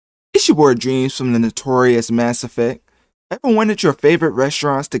It's your boy Dreams from the notorious Mass Effect. Ever wanted your favorite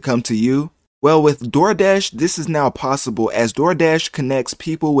restaurants to come to you? Well, with DoorDash, this is now possible as DoorDash connects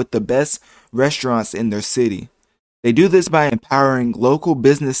people with the best restaurants in their city. They do this by empowering local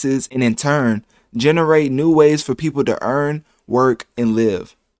businesses and in turn, generate new ways for people to earn, work, and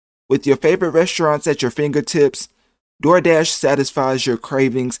live. With your favorite restaurants at your fingertips, DoorDash satisfies your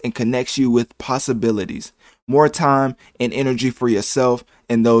cravings and connects you with possibilities, more time and energy for yourself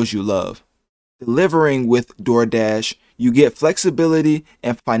and those you love. Delivering with DoorDash, you get flexibility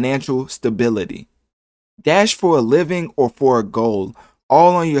and financial stability. Dash for a living or for a goal,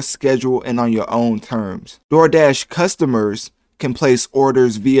 all on your schedule and on your own terms. DoorDash customers can place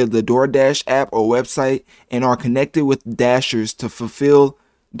orders via the DoorDash app or website and are connected with Dashers to fulfill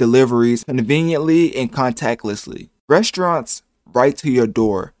deliveries conveniently and contactlessly. Restaurants right to your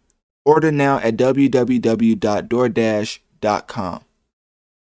door. Order now at www.doordash.com.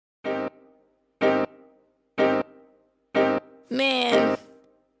 Man,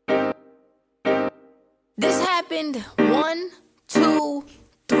 this happened 1, 2,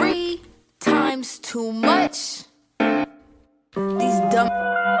 3 times too much. These dumb.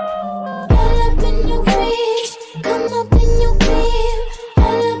 All up in your face, come up in your bed.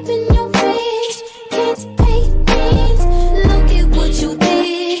 All up in your face, can't pay rent. Look at what you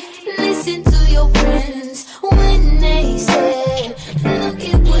did. Listen to your friends when they say, look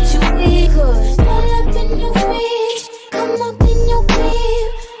at what you did. 'Cause all up in your face, come up in your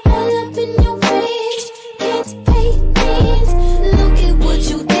bed. All up in your face, can't pay rent. Look at what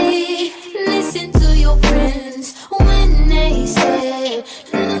you did. Listen to your friends when they say,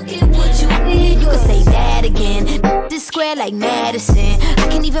 look at what you did. You could say that again. This square like Madison. I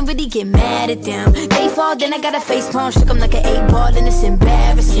can't even really get mad at them. They fall, then I got a face palm. Shook 'em like an 8-ball, and it's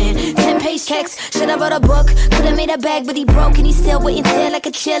embarrassing. 10-page checks, should've wrote a book. Could've made a bag, but he broke, and he's still waiting till like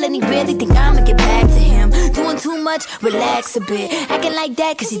a chill. And he really think I'ma get back to him. Doing too much, relax a bit. Acting like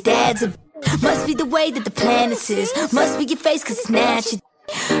that, cause your dad's a must be the way that the planet is. Must be your face, cause it's natural.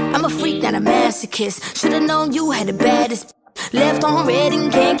 I'm a freak, not a masochist. Should've known you had the baddest. Left on red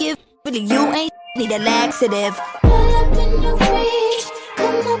and can't give. Really, you ain't need a laxative. All up in your face,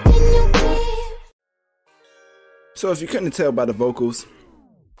 come up in your bed. So if you couldn't tell by the vocals,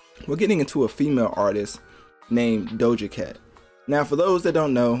 we're getting into a female artist named Doja Cat. Now, for those that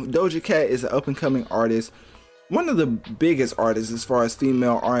don't know, Doja Cat is an up-and-coming artist, one of the biggest artists as far as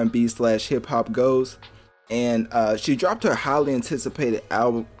female R&B/hip hop goes, and she dropped her highly anticipated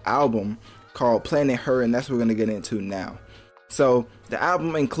album called Planet Her, and that's what we're gonna get into now. So the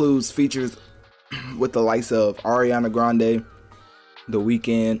album includes features with the likes of Ariana Grande, The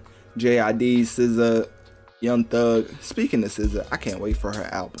Weeknd, J.I.D., SZA, Young Thug. Speaking of SZA, I can't wait for her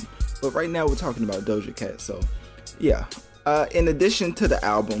album. But right now we're talking about Doja Cat, so yeah. In addition to the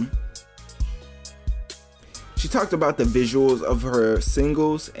album, she talked about the visuals of her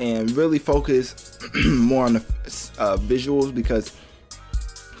singles and really focused more on the visuals because,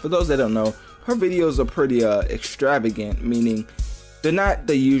 for those that don't know, her videos are pretty extravagant, meaning they're not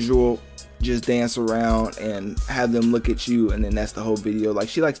the usual just dance around and have them look at you and then that's the whole video. Like,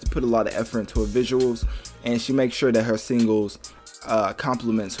 she likes to put a lot of effort into her visuals, and she makes sure that her singles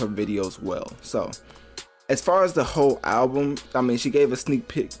complements her videos well. So as far as the whole album, I mean, she gave a sneak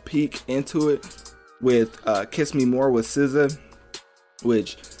peek into it with Kiss Me More with SZA,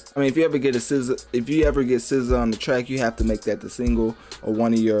 which, I mean, if you ever get SZA on the track, you have to make that the single or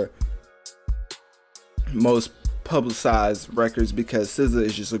one of your most publicized records because SZA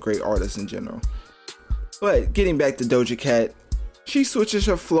is just a great artist in general. But getting back to Doja Cat, she switches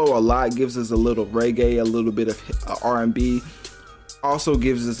her flow a lot, gives us a little reggae, a little bit of R&B, also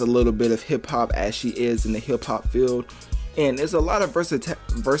gives us a little bit of hip hop as she is in the hip hop field, and there's a lot of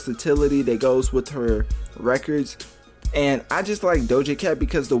versatility that goes with her records. And I just like Doja Cat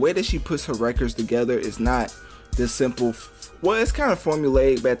because the way that she puts her records together is not this simple. Well, it's kind of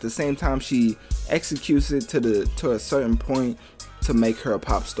formulaic, but at the same time, she executes it to a certain point to make her a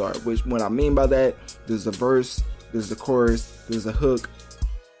pop star. Which, what I mean by that, there's the verse, there's the chorus, there's a hook.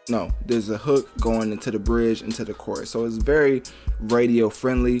 No, there's a hook going into the bridge, into the chorus. So it's very radio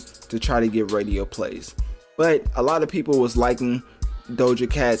friendly to try to get radio plays. But a lot of people was liking Doja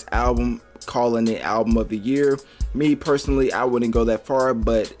Cat's album, calling it album of the year. Me personally, I wouldn't go that far,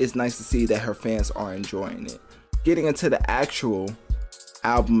 but it's nice to see that her fans are enjoying it. Getting into the actual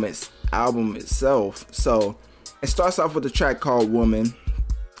album itself, so it starts off with a track called Woman.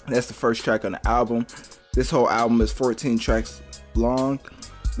 That's the first track on the album. This whole album is 14 tracks long,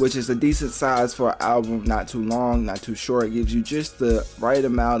 which is a decent size for an album. Not too long, not too short. It gives you just the right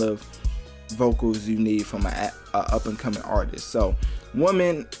amount of vocals you need from an up and coming artist. So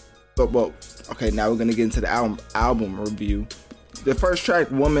Woman well, okay, now we're gonna get into the album review. The first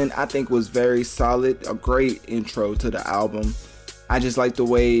track, Woman, I think was very solid, a great intro to the album. I just like the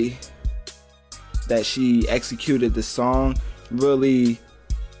way that she executed the song, really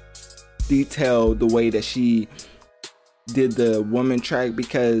detailed the way that she did the Woman track,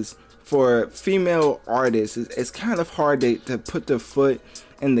 because for female artists, it's kind of hard to put their foot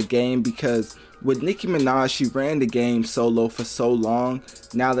in the game, because with Nicki Minaj, she ran the game solo for so long.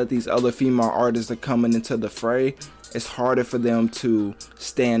 Now that these other female artists are coming into the fray, it's harder for them to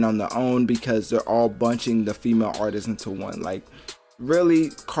stand on their own, because they're all bunching the female artists into one. Like, really,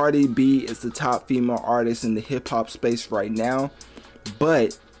 Cardi B is the top female artist in the hip-hop space right now,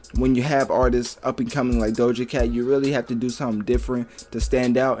 but when you have artists up and coming like Doja Cat, you really have to do something different to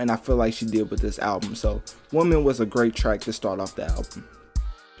stand out, and I feel like she did with this album. So Woman was a great track to start off the album.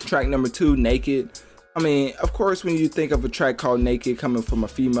 Track number 2, Naked. I mean, of course, when you think of a track called Naked coming from a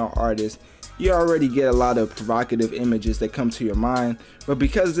female artist, you already get a lot of provocative images that come to your mind. But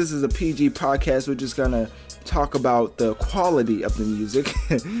because this is a PG podcast, we're just gonna talk about the quality of the music,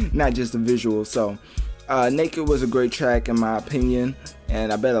 not just the visual. So Naked was a great track in my opinion,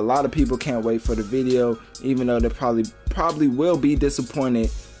 and I bet a lot of people can't wait for the video, even though they probably will be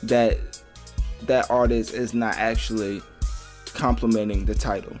disappointed that that artist is not actually complimenting the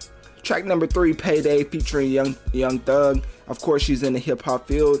title. Track number 3, Payday, featuring Young Thug. Of course, she's in the hip hop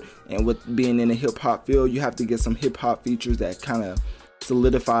field, and with being in the hip hop field, you have to get some hip hop features that kind of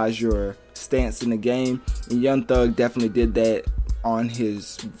solidifies your stance in the game. And Young Thug definitely did that on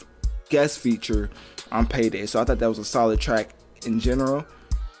his guest feature on Payday. So I thought that was a solid track in general.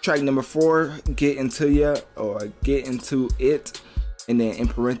 Track number 4, Get Into Ya, or Get Into It, and then in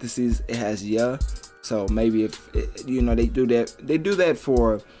parentheses it has ya. So maybe if they do that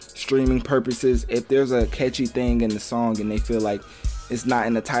for streaming purposes. If there's a catchy thing in the song and they feel like it's not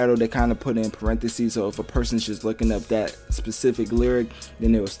in the title, they kind of put it in parentheses. So if a person's just looking up that specific lyric,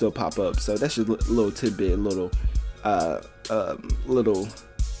 then it will still pop up. So that's just a little tidbit, little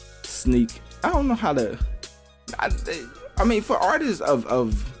sneak. I don't know how to. I mean, for artists of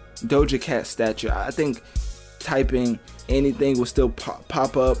Doja Cat stature, I think typing anything will still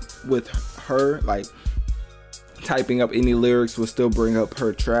pop up with her. Like, typing up any lyrics will still bring up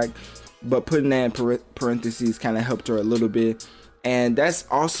her track, but putting that in parentheses kind of helped her a little bit. And that's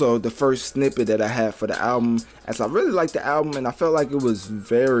also the first snippet that I had for the album, as I really liked the album, and I felt like it was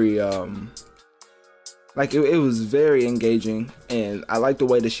very it was very engaging, and I like the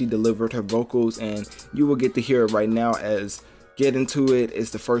way that she delivered her vocals, and you will get to hear it right now, as Get Into It is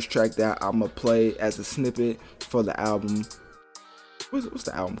the first track that I'm gonna play as a snippet for the album. What's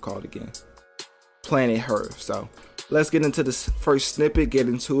the album called again? Planet Her. So let's get into this first snippet, Get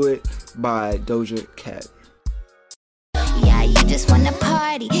Into It by Doja Cat. Yeah, you just wanna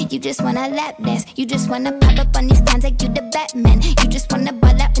party, you just wanna lap dance, you just wanna pop up on these cans like you the Batman, you just wanna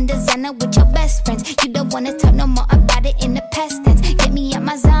ball out in designer with your best friends, you don't wanna talk no more about it in the past tense. Get me out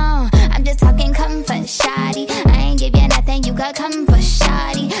my zone, I'm just talking comfort, shoddy. I ain't give you nothing, you got comfort,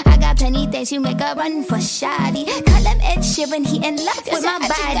 shoddy. I got plenty things, you make a run for shoddy. Call him Ed Sheeran, he in love with my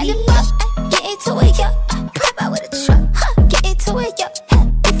body. Get into it, yo, pop out with a truck, get into it, yo.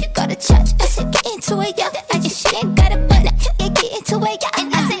 If you go to church, I said get into it, yo. And she ain't got a butt, get into it, yo.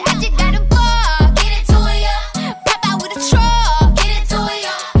 And I said I just got a ball, get into it, yo. Pop out with a truck, get into it,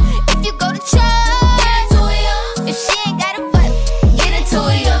 yo. If you go to church, get into it, yo. If she ain't got a butt, get into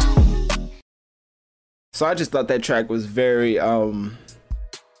it, yo. So I just thought that track was very I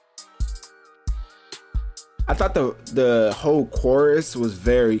thought the whole chorus was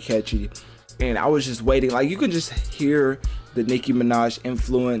very catchy, and I was just waiting. Like, you could just hear the Nicki Minaj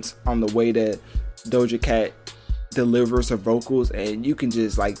influence on the way that Doja Cat delivers her vocals, and you can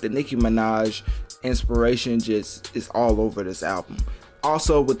just, like, the Nicki Minaj inspiration just is all over this album.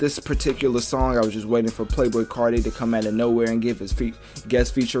 Also, with this particular song, I was just waiting for Playboi Carti to come out of nowhere and give his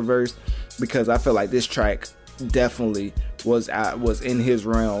guest feature verse, because I feel like this track definitely was in his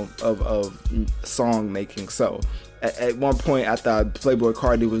realm of song making. So at one point I thought Playboi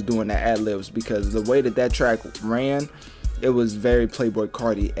Carti was doing the ad-libs, because the way that track ran, it was very Playboi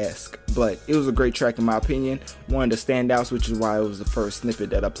Carti-esque. But it was a great track in my opinion, one of the standouts, which is why it was the first snippet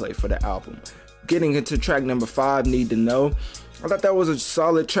that I played for the album. Getting into track number 5, Need to Know. I thought that was a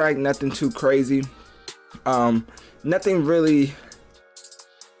solid track, nothing too crazy. Nothing really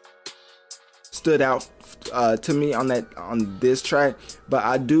stood out to me on this track, but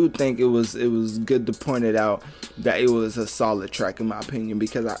I do think it was good to point it out that it was a solid track in my opinion,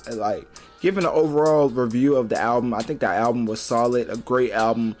 because I like, given the overall review of the album, I think the album was solid, a great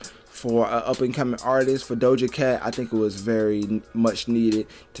album for an up-and-coming artist. For Doja Cat, I think it was very much needed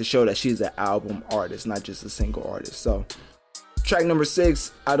to show that she's an album artist, not just a single artist. So track number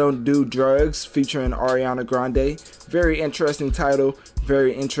 6, I Don't Do Drugs, featuring Ariana Grande. Very interesting title,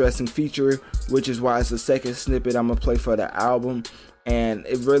 very interesting feature, which is why it's the second snippet I'm gonna play for the album. And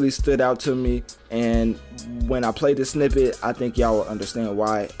it really stood out to me, and when I play the snippet, I think y'all will understand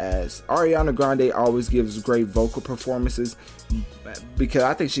why, as Ariana Grande always gives great vocal performances, because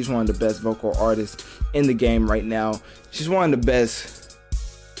I think she's one of the best vocal artists in the game right now. She's one of the best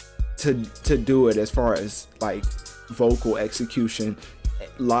to do it as far as like vocal execution,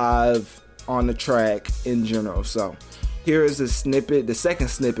 live, on the track, in general. So here is a snippet, the second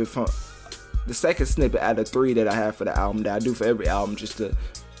snippet out of 3 that I have for the album, that I do for every album just to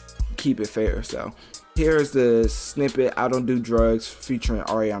keep it fair. So here's the snippet, I Don't Do Drugs, featuring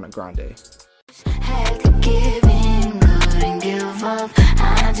Ariana Grande. Had to give in, couldn't give up.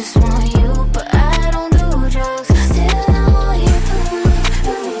 I just want you, but I don't do drugs. Still I want you.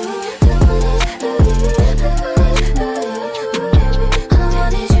 All I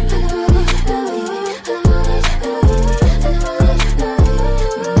want is you.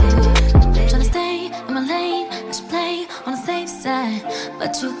 Tryna stay in my lane, just play on the safe side,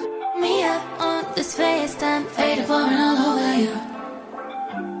 but you me up on this FaceTime, faded pouring all over you.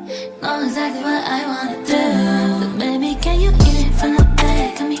 Know exactly what I wanna do, but baby, can you eat it from the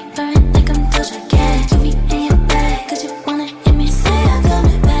back? Got me burning like I'm Doja Cat. Keep me in your bag, cause you wanna hear me say I'm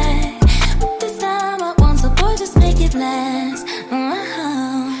coming back. But this time I want, so boy, just make it last. It's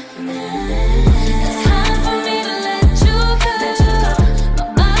hard for me to let you go. My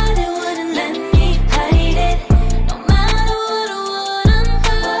body wouldn't let me hide it. No matter what I'm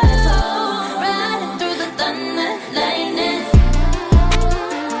through, riding through the thunder, lightning.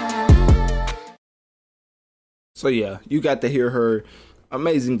 So yeah, you got to hear her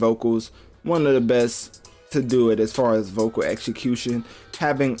amazing vocals, one of the best to do it as far as vocal execution.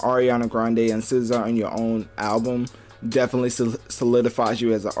 Having Ariana Grande and SZA on your own album definitely solidifies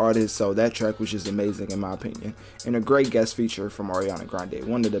you as an artist. So that track was just amazing in my opinion, and a great guest feature from Ariana Grande,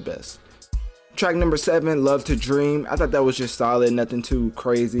 one of the best. Track number 7, Love to Dream. I thought that was just solid, nothing too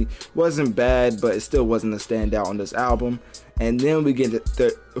crazy. Wasn't bad, but it still wasn't a standout on this album. And then we get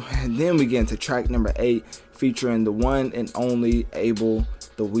into track number 8, featuring the one and only Abel,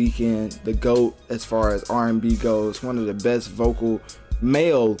 The Weeknd, the GOAT as far as R&B goes, one of the best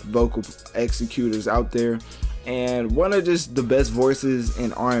male vocal executors out there, and one of just the best voices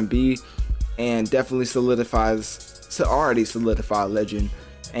in R&B, and definitely already solidified legend.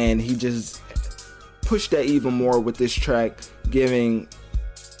 And he just pushed that even more with this track, giving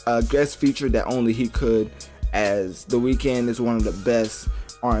a guest feature that only he could, as The Weeknd is one of the best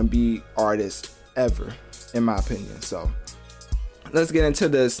R&B artists ever, in my opinion. So let's get into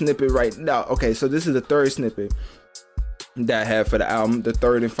the snippet right now. Okay, so this is the third snippet that I have for the album, the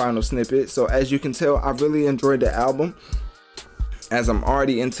third and final snippet. So as you can tell, I really enjoyed the album, as I'm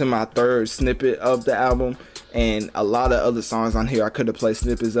already into my third snippet of the album, and a lot of other songs on here I could have played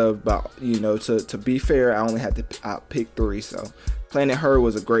snippets of, but you know, to be fair, I only had to pick 3. So Planet Her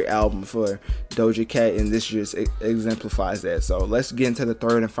was a great album for Doja Cat, and this just exemplifies that. So let's get into the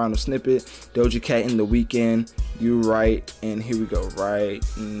third and final snippet, Doja Cat and The Weeknd, You Right, and here we go right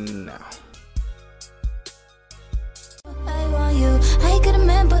now. I want you, I ain't got a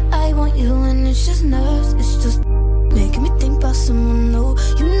man, but I want you, and it's just nerves, it's just making me think about someone new.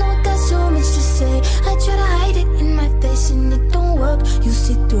 You know I got so much to say, I try to hide it in my face and it don't work. You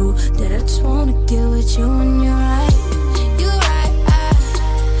see through that, I just wanna get with you, and you're right. You're right, I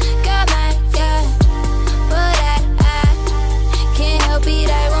got my guy, but I can't help it,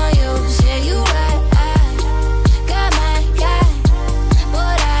 I want you. Yeah, you right, I got my guy,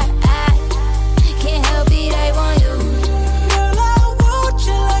 but I can't help it, I want you. Girl, I want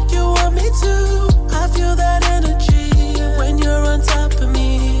you like you want me to. I feel that energy when you're on top of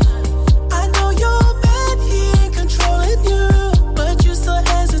me. I know you're bad, he ain't controlling you, but you still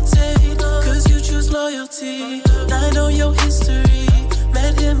hesitate, cause you choose loyalty. I know your history,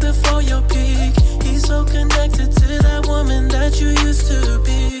 met him before your peak. He's so connected to that woman that you used to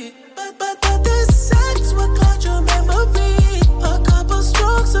be. But this sex will cloud your memory. A couple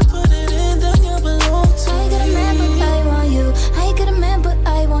strokes to put it in, then you belong to I got a man, but me. I want you. I ain't got a man, but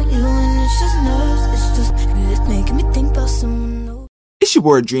I want you, and it's just nerves. It's making me think about someone new. It's your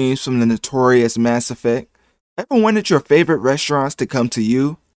boy Dreams from the notorious Mass Effect. Ever wanted your favorite restaurants to come to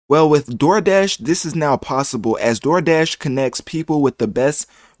you? Well, with DoorDash, this is now possible, as DoorDash connects people with the best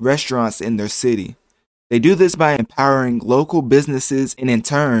restaurants in their city. They do this by empowering local businesses and in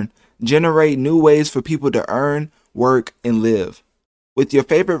turn, generate new ways for people to earn, work, and live. With your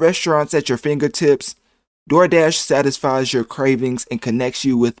favorite restaurants at your fingertips, DoorDash satisfies your cravings and connects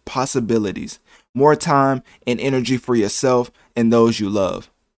you with possibilities, more time and energy for yourself and those you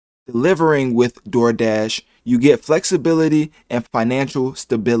love. Delivering with DoorDash, you get flexibility and financial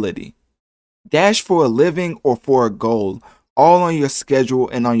stability. Dash for a living or for a goal, all on your schedule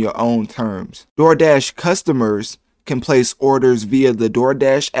and on your own terms. DoorDash customers can place orders via the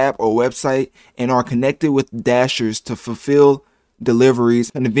DoorDash app or website and are connected with Dashers to fulfill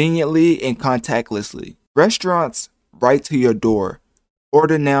deliveries conveniently and contactlessly. Restaurants right to your door.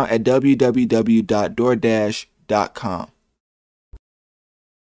 Order now at www.doordash.com.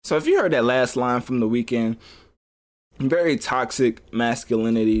 So if you heard that last line from The Weeknd, very toxic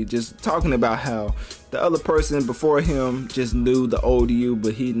masculinity, just talking about how the other person before him just knew the old you,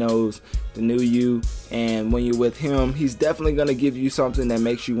 but he knows the new you, and when you're with him, he's definitely going to give you something that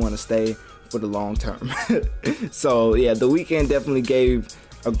makes you want to stay for the long term. So yeah, The Weeknd definitely gave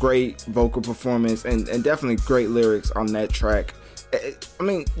a great vocal performance and definitely great lyrics on that track. I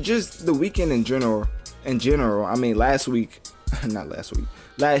mean, just The Weeknd in general, I mean, last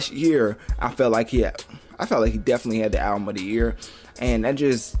year, I felt like he definitely had the album of the year, and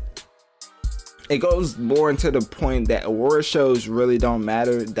it goes more into the point that award shows really don't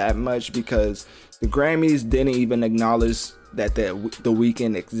matter that much, because the Grammys didn't even acknowledge that the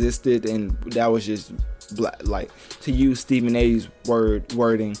Weeknd existed, and that was just like, to use Stephen A's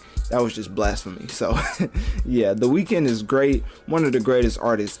wording, that was just blasphemy. So yeah, The Weeknd is great, one of the greatest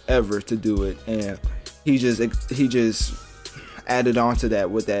artists ever to do it, and he just added on to that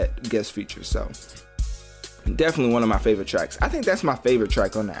with that guest feature. So definitely one of my favorite tracks. I think that's my favorite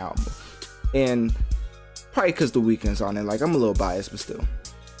track on the album, and probably because The Weeknd's on it. Like, I'm a little biased, but still.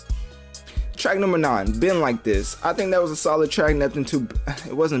 Track number 9, Been Like This. I think that was a solid track.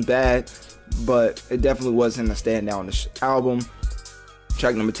 It wasn't bad, but it definitely wasn't a standout on the album.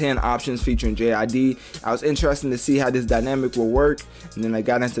 Track number 10, Options, featuring JID. I was interested to see how this dynamic will work, and then I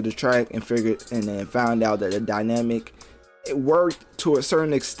got into the track and then found out that the dynamic, it worked to a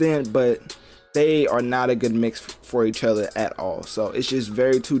certain extent, but they are not a good mix for each other at all. So it's just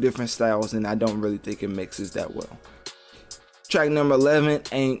two different styles, and I don't really think it mixes that well. Track number 11,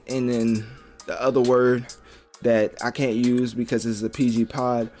 Ain't, and then the other word that I can't use because it's a PG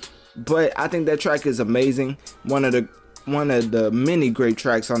pod, but I think that track is amazing. One of the many great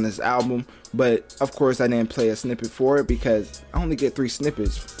tracks on this album, but of course I didn't play a snippet for it because I only get 3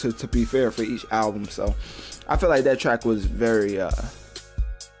 snippets to be fair for each album. So I feel like that track was very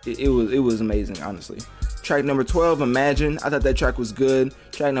it was amazing, honestly. Track number 12, Imagine. I thought that track was good.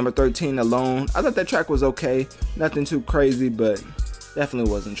 Track number 13, Alone. I thought that track was okay, nothing too crazy, but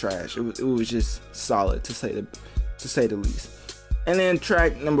definitely wasn't trash. It was just solid, to say the least. And then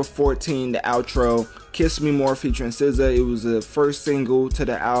track number 14, the outro, Kiss Me More, featuring SZA. It was the first single to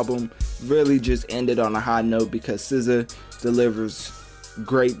the album. Really just ended on a high note because SZA delivers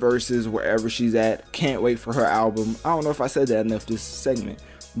great verses wherever she's at. Can't wait for her album. I don't know if I said that enough this segment,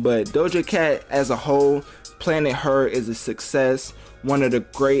 but Doja Cat as a whole, Planet Her is a success. One of the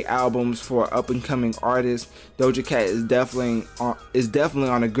great albums for up and coming artists. Doja Cat is definitely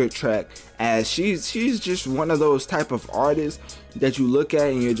on a good track, as she's just one of those type of artists that you look at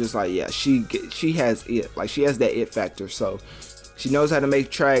and you're just like, yeah, she has it. Like, she has that it factor. So she knows how to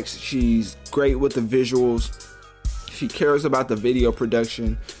make tracks. She's great with the visuals. She cares about the video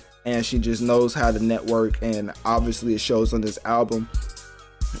production, and she just knows how to network, and obviously it shows on this album.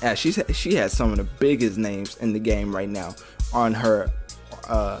 She has some of the biggest names in the game right now on her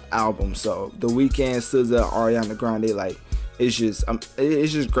album. So The Weeknd, SZA, Ariana Grande, like, it's just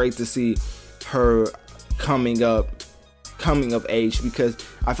great to see her coming of age, because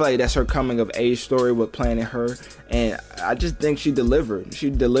I feel like that's her coming of age story with Planet Her, and I just think she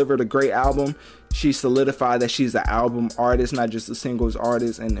delivered a great album. She solidified that she's an album artist, not just a singles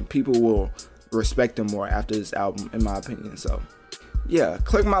artist, and then people will respect her more after this album, in my opinion. So yeah,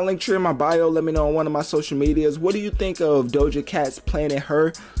 click my link tree in my bio. Let me know on one of my social medias. What do you think of Doja Cat's Planet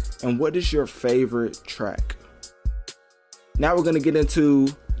Her? And what is your favorite track? Now we're going to get into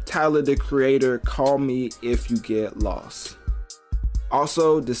Tyler, the Creator, Call Me If You Get Lost.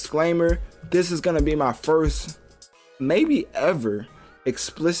 Also, disclaimer, this is going to be my first, maybe ever,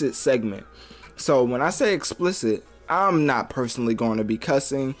 explicit segment. So when I say explicit, I'm not personally going to be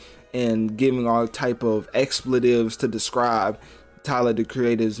cussing and giving all type of expletives to describe Tyler, the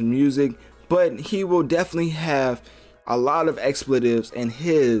Creator's music, but he will definitely have a lot of expletives in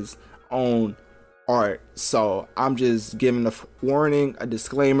his own art. So I'm just giving a warning, a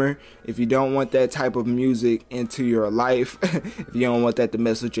disclaimer. If you don't want that type of music into your life, if you don't want that to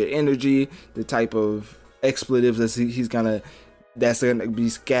mess with your energy, the type of expletives that he's gonna that's going to be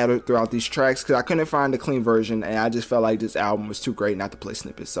scattered throughout these tracks, because I couldn't find a clean version, and I just felt like this album was too great not to play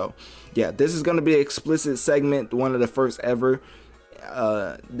snippets. So yeah, this is going to be an explicit segment, one of the first ever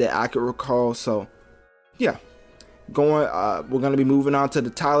that I could recall. So yeah, we're going to be moving on to the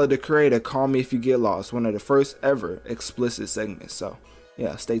Tyler the Creator, Call Me If You Get Lost, one of the first ever explicit segments. So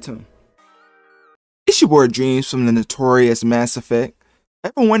yeah, stay tuned. It's your boy Dreams from the notorious Mass Effect.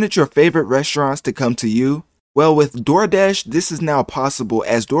 Ever wanted your favorite restaurants to come to you? Well, with DoorDash, this is now possible,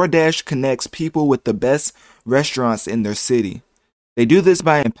 as DoorDash connects people with the best restaurants in their city. They do this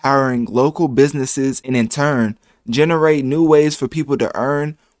by empowering local businesses and in turn, generate new ways for people to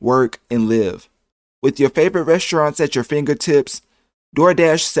earn, work, and live. With your favorite restaurants at your fingertips,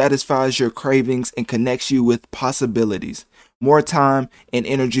 DoorDash satisfies your cravings and connects you with possibilities, more time and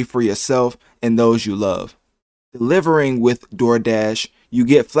energy for yourself and those you love. Delivering with DoorDash, you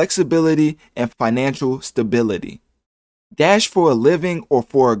get flexibility and financial stability. Dash for a living or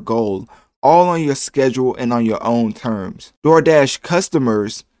for a goal, all on your schedule and on your own terms. DoorDash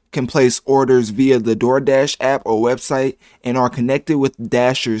customers can place orders via the DoorDash app or website and are connected with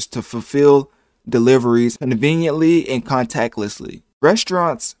Dashers to fulfill deliveries conveniently and contactlessly.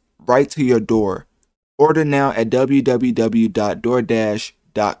 Restaurants right to your door. Order now at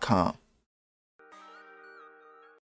www.doordash.com.